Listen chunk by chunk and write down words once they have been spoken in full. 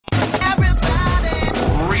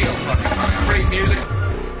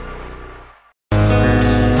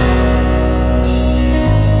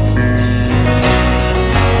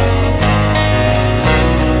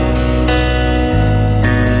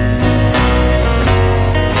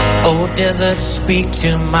Oh, desert, speak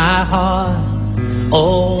to my heart.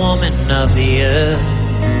 Oh, woman of the earth,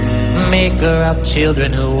 maker of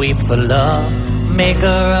children who weep for love, maker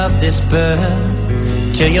of this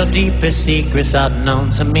birth, till your deepest secrets are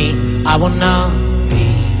known to me. I will not be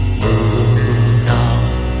moved, no.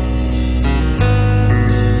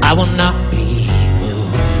 I will not be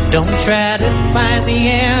moved. Don't try to find the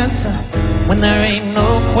answer when there ain't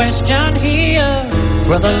no question here.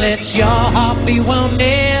 Brother, let your heart be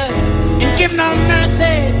wounded and give no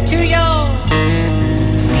mercy to your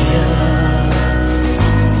fear.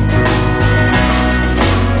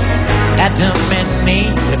 Adam and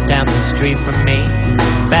Eve live down the street from me.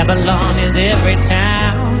 Babylon is every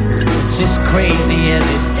town. It's as crazy as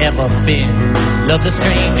it's ever been. Love's a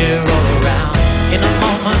stranger all around. In a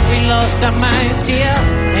moment we lost our minds here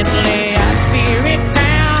and lay our spirit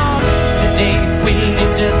down. Today we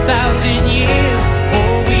lived 1,000 years.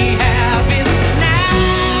 All we have is now.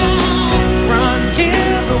 Run to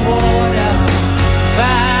the water,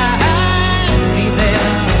 find me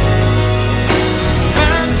there.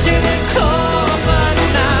 Burn to the core but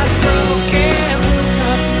not broken. We'll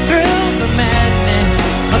cut through the madness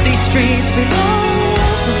of these streets below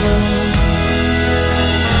the moon.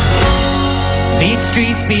 These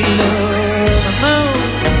streets below the moon,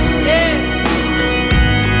 yeah.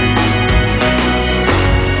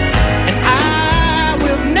 And I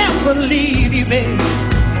will never leave you, babe,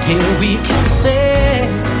 till we can say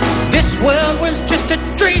this world was just a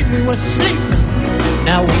dream. We were sleeping,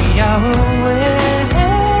 now we are awake.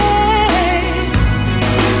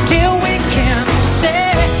 Till we can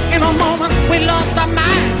say in a moment we lost our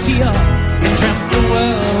minds here and dreamt the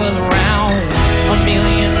world was round.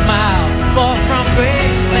 1,000,000 miles far from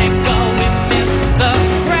grace, thank God we missed the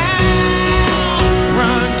ground.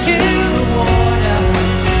 Run to the water,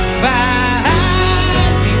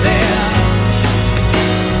 find me there.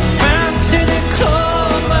 Burn to the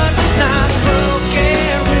core but not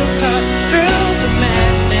broken. We'll cut through the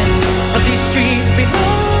madness of these streets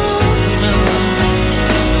below the moon.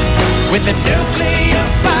 With a nuclear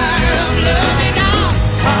fire of love in our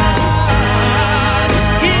hearts,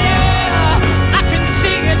 yeah, I can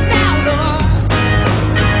see it now, Lord.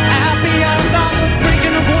 Out beyond all the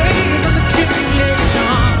breaking of waves and the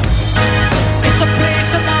tribulation, it's a place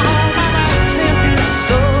in the home of our sinful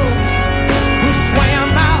souls who swam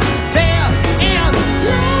out there in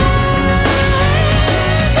love.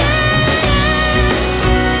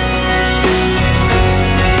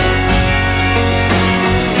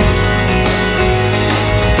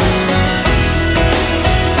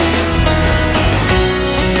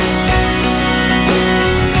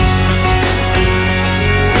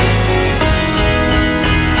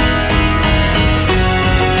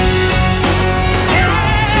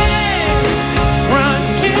 Run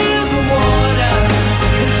to the water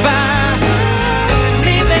and find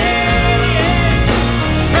me there, yeah.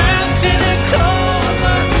 Run to the core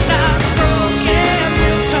but not broken.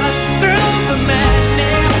 We'll cut through the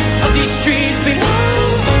madness of these streets below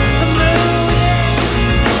the moon,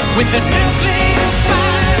 yeah. With a nuclear